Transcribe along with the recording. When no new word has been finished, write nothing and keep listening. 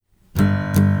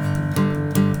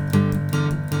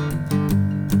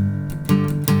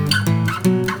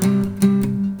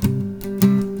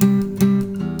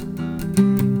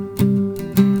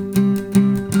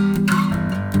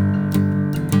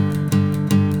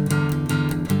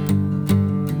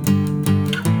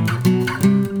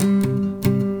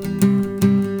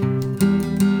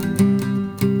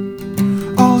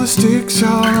sticks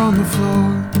out on the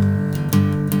floor,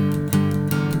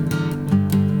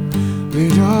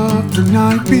 lit up the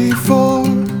night before,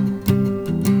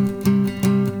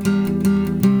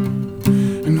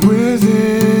 and with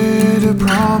it a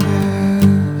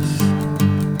promise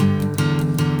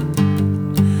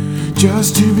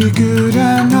just to be good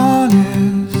and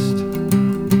honest.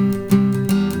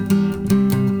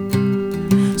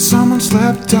 Someone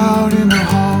slept out in the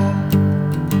hall,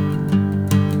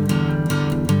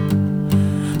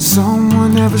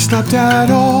 someone never slept at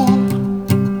all,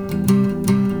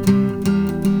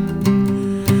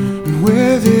 and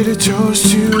with it a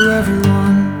toast to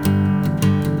everyone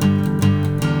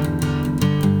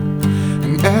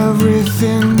and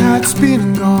everything that's been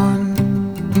and gone.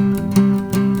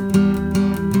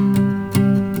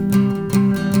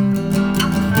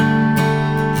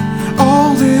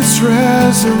 All this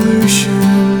resolution,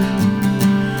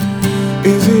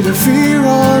 is it a fear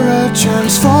or a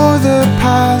chance for the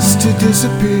past to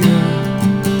disappear?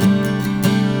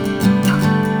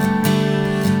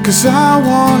 'Cause I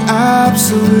want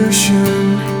absolution,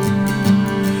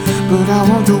 but I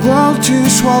want the world to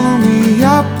swallow me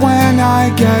up when I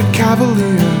get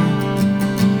cavalier.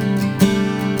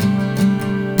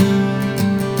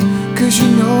 'Cause you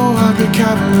know I get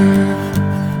cavalier.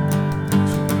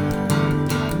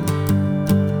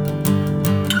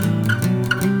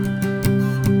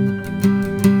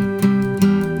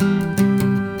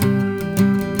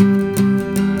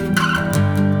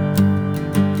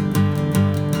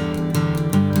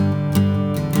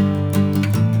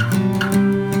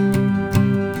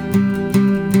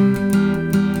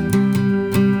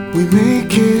 We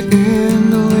make it in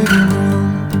the living room,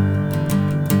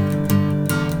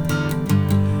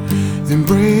 then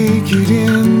break it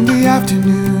in the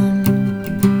afternoon,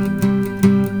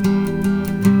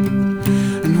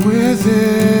 and with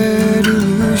it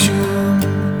illusion.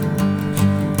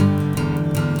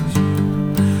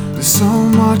 There's so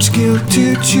much guilt to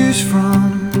choose from,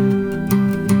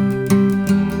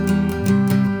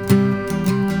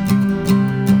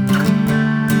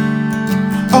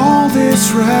 this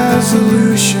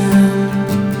resolution,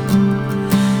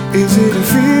 is it a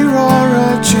fear or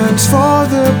a chance for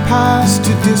the past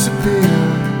to disappear?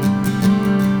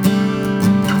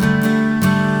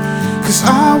 'Cause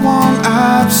I want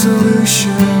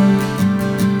absolution,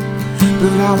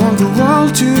 but I want the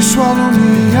world to swallow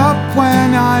me up when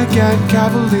I get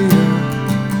cavalier.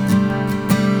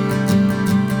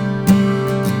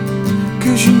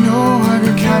 'Cause you know I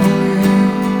get cavalier.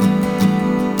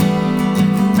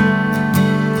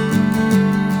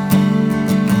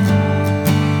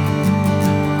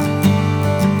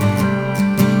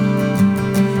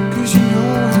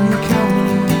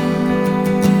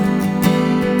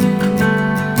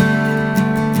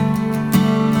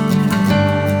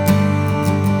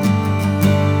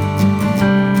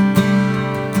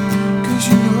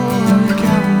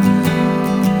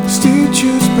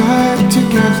 Stitches back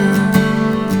together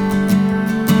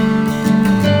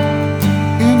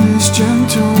in this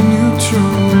gentle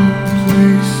neutral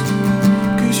place.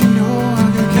 'Cause you know I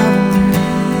got cavalier.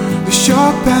 The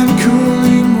sharp and cool